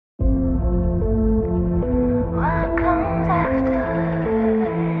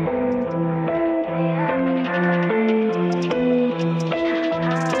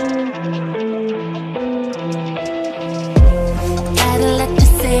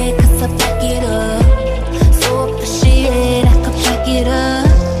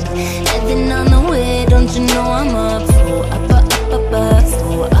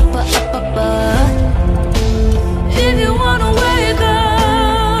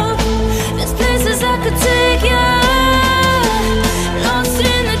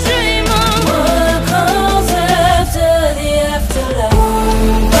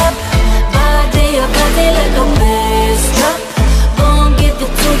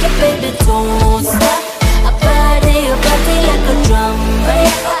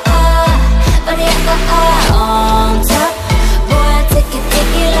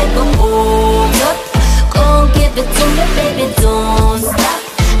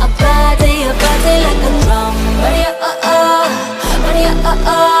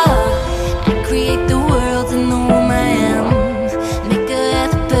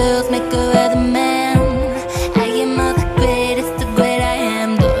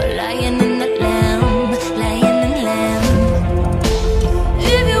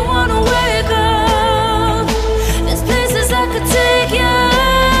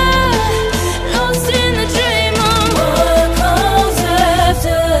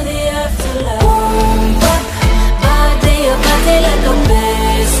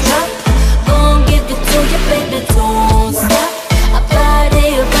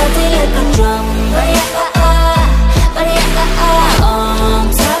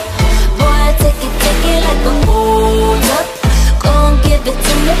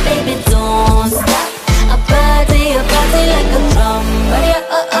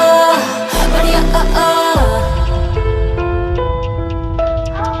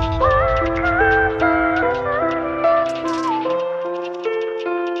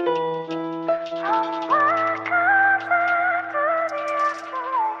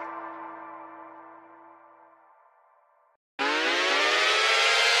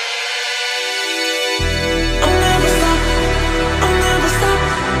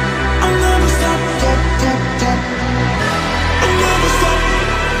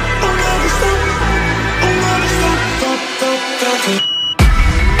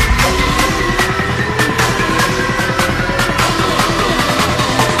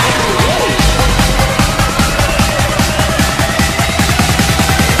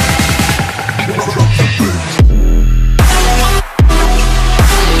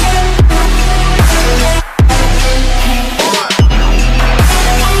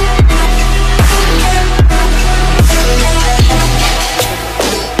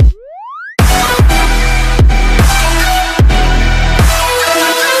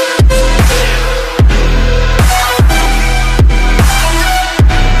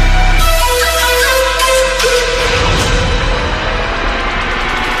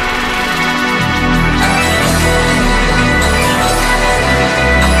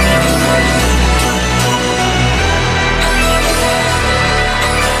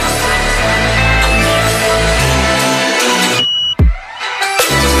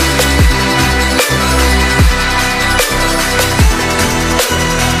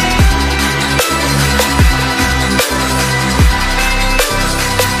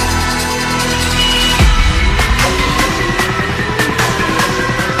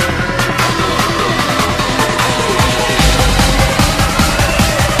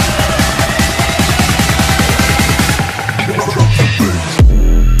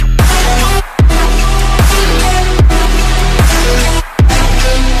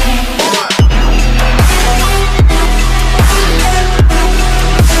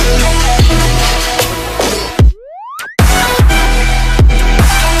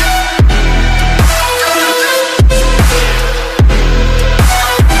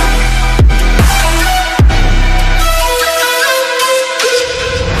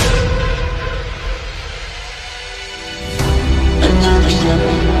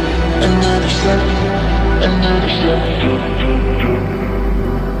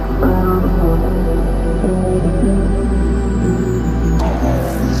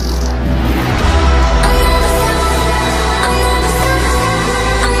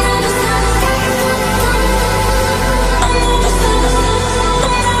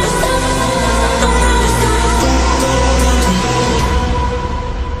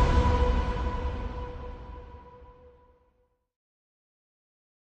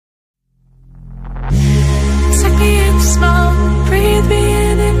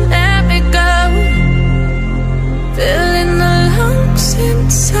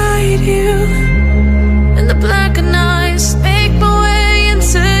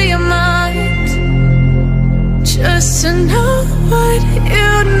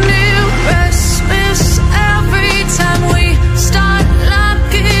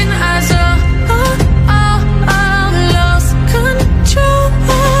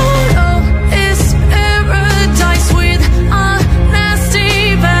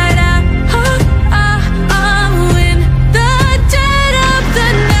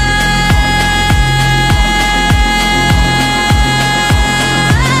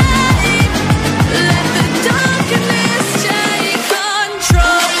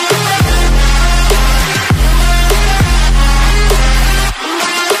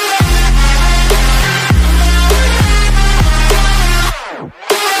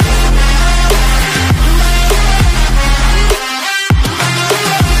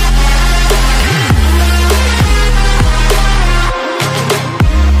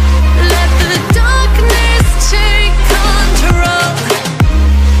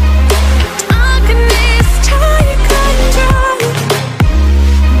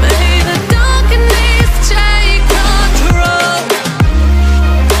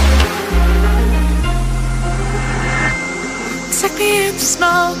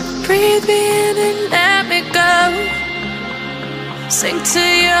Sink to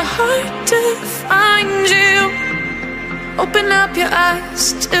your heart to find you. Open up your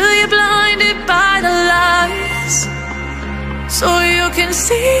eyes till you're blinded by the lies, so you can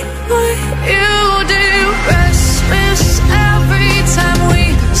see what you do. Restless every time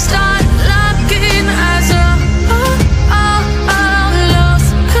we start locking eyes.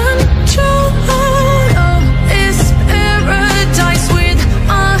 Lost control. Oh, it's paradise with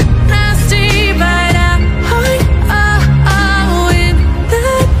a nasty bite out. In the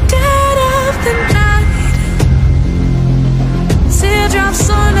dead of the night, teardrops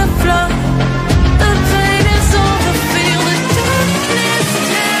on the floor. The pain is over. Feel the darkness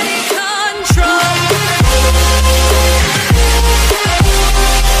take control.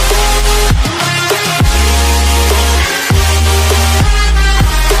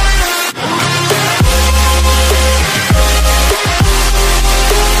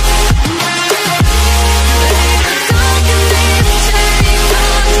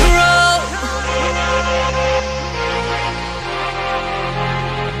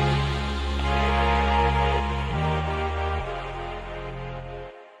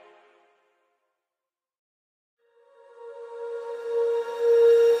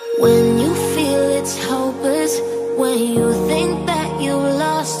 When you feel it's hopeless, when you think that you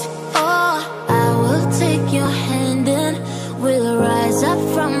lost, oh, I will take your hand and we'll rise up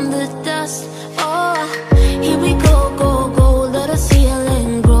from the dust. Oh, here we go, go, go, let us heal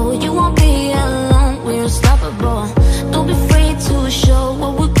and grow. You won't be alone, we're unstoppable. Don't be afraid to show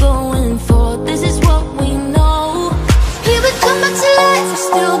what we're going for. This is what we know. Here we come back to life, we're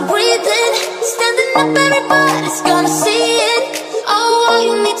still breathing. Standing up, everybody's gonna see it. All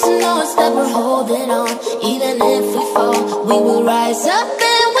you need to know is that we're holding on. Even if we fall, we will rise up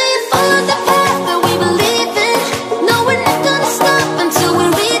and we follow the path that we believe in. No, we're not gonna stop until we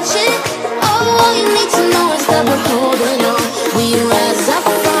reach it. All you need to know is that we're holding on. We rise up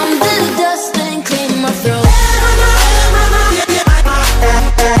from the dust and claim our throne.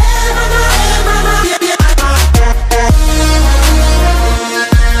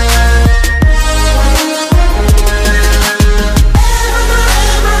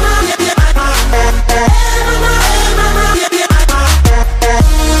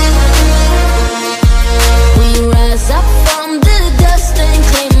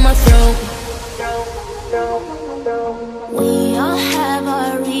 We all have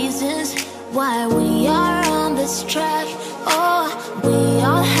our reasons why we are on this track. Oh, we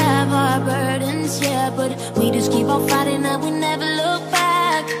all have our burdens, yeah, but we just keep on fighting and we never look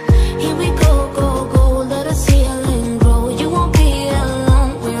back. Here we go, go, go, let us heal and grow. You won't be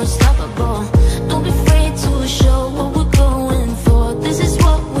alone, we're unstoppable. Don't be afraid to show what we're going for. This is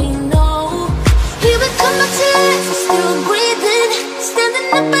what we know. Here we come back to life, we're still breathing. Standing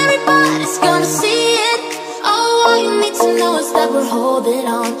up, everybody's gonna see it. it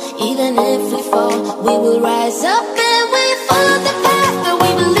on. Even if we fall, we will rise up.